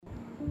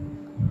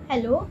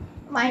Hello,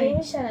 my Hi. name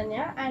is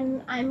Sharanya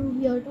and I'm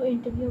here to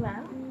interview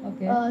ma'am.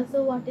 Okay.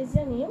 So what is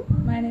your name?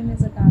 My name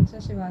is Akansha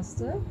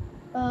Srivastava.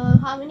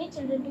 How many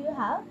children do you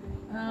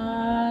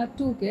have?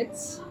 Two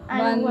kids.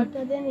 And what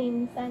are their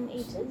names and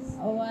ages?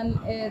 One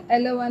is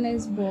elder one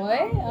is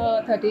boy,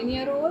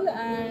 13-year-old,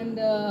 and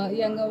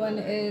younger one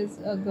is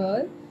a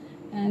girl,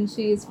 and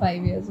she is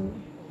 5 years old.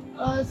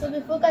 So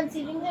before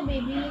conceiving the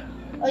baby,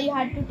 you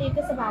had to take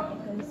a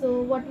sabbatical.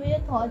 So what were your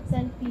thoughts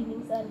and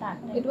feelings at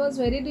that time? It was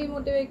very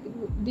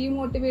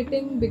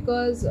demotivating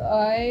because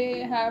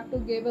I have to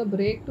give a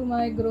break to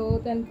my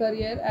growth and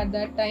career at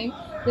that time.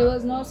 There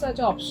was no such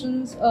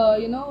options.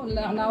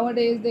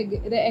 Nowadays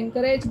they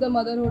encourage the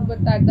motherhood, but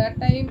at that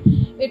time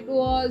it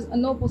was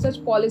no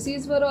such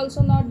policies were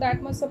also not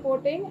that much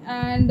supporting,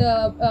 and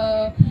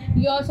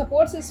your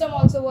support system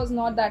also was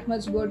not that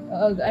much good.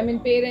 I mean,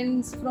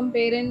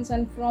 parents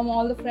and from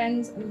all the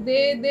friends,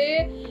 they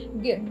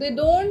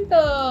don't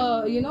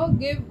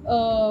give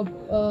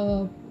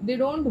they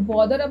don't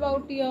bother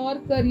about your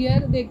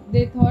career.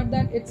 They thought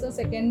that it's a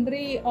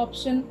secondary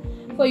option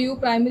for you.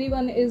 Primary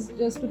one is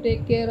just to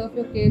take care of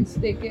your kids,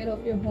 take care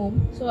of your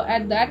home. So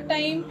at that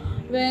time,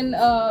 when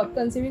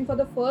conceiving for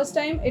the first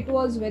time, it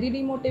was very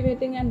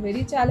demotivating and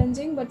very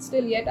challenging, but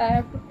still yet I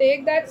have to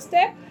take that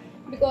step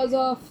because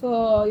of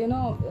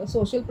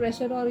social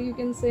pressure, or you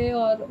can say,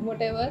 or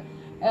whatever.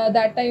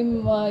 That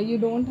time you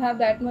don't have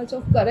that much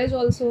of courage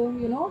also,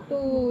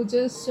 to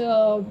just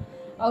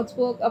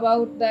outspoke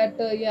about that.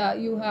 Yeah,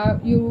 you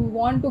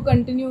want to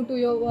continue to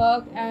your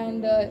work,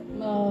 and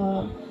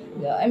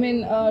I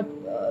mean,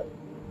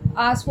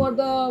 ask for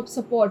the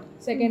support,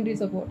 secondary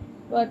support.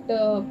 But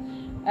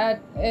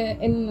at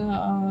in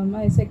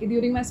my second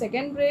during my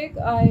second break,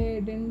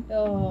 I didn't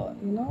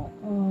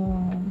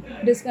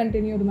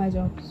discontinued my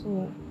job.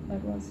 So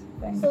that was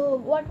fine. So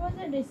what was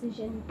the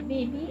decision?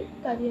 Baby,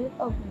 career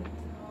or both?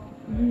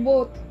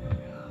 Both,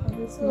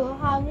 obviously. So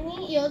how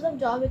many years of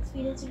job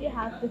experience did you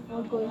have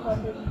before going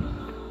on the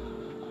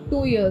leave?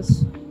 2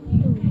 years. 2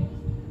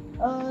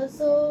 years.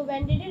 So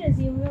when did you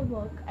resume your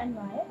work and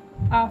why?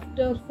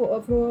 After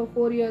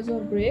 4 years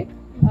of break,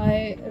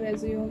 I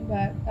resumed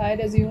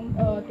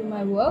to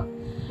my work.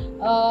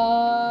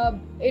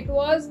 It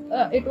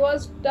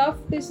was tough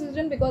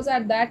decision because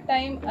at that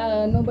time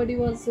nobody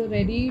was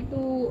ready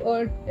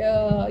to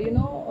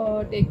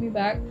take me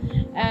back.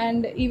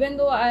 And even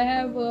though I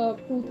have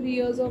 2-3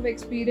 years of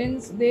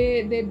experience,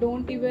 they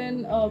don't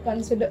even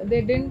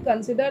they didn't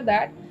consider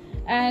that.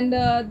 And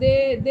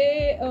they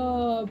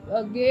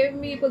gave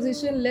me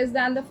position less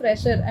than the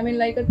fresher. I mean,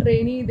 like a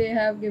trainee, they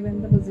have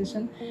given the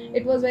position.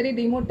 It was very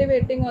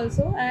demotivating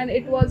also, and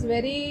it was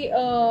very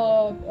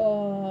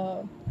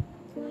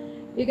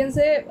you can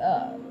say,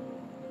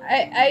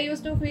 I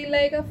used to feel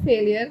like a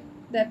failure,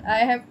 that I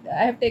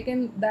have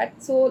taken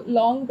that so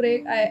long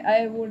break.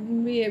 I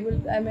wouldn't be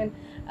able. I mean,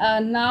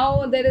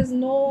 now there is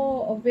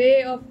no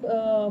way of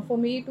for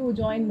me to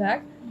join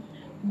back.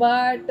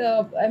 But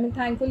I mean,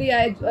 thankfully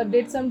I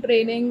did some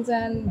trainings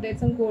and did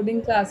some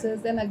coding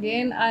classes. Then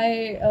again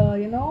I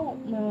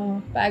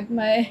packed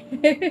my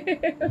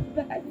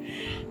bag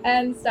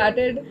and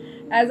started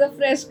as a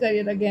fresh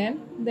career again.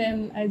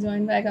 Then I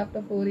joined back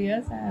after 4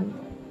 years. And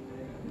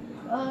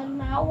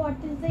Now, what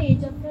is the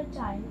age of your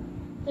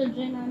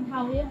children, and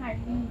how you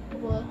handle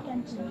work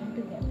and children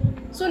together?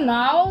 so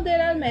now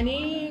there are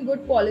many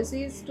good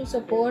policies to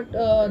support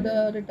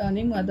the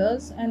returning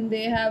mothers, and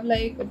they have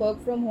like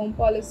work from home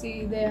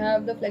policy, they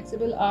have the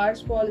flexible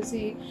hours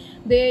policy,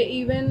 they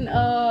even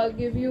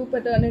give you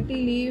paternity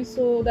leave,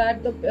 so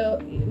that the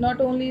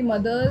not only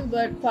mothers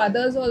but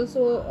fathers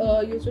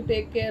also used to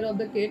take care of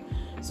the kid.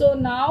 So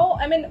now,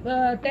 I mean,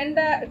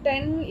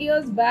 10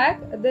 years back,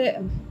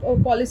 the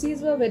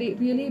policies were very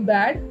really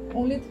bad.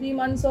 Only 3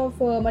 months of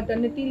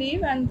maternity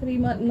leave and 3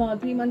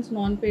 months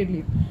non-paid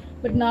leave.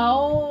 But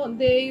now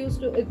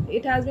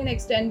it has been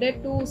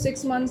extended to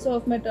 6 months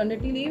of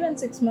maternity leave and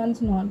 6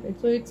 months non-paid.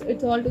 So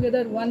it's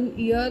altogether 1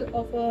 year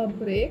of a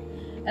break,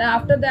 and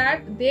after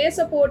that they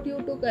support you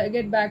to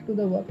get back to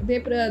the work. They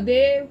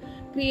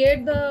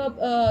create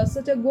the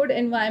such a good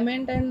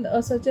environment, and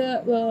such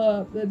a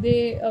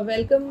they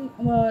welcome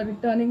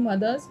returning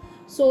mothers,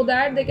 so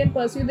that they can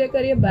pursue their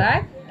career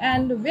back,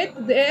 and with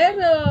their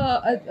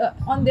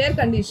on their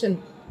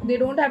condition. They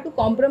don't have to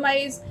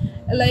compromise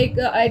like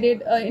I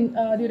did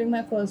during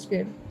my first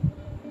kid.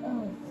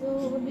 So,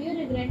 do you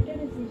regret your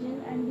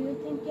decision, and do you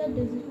think your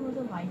decision was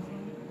a wise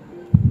one?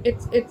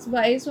 It's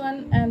wise one,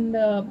 and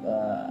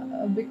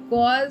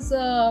because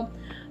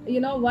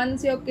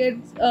once your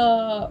kids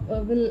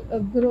will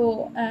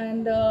grow,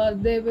 and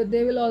they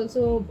will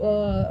also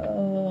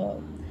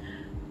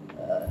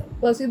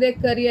pursue their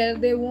career,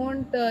 they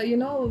won't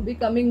be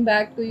coming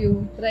back to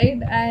you,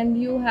 right?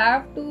 And you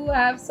have to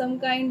have some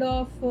kind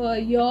of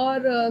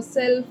your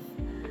self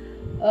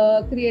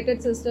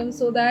created system,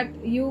 so that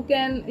you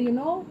can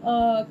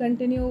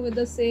continue with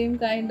the same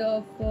kind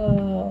of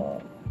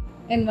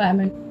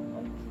environment.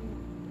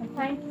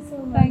 Thank you so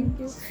much. Thank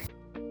you.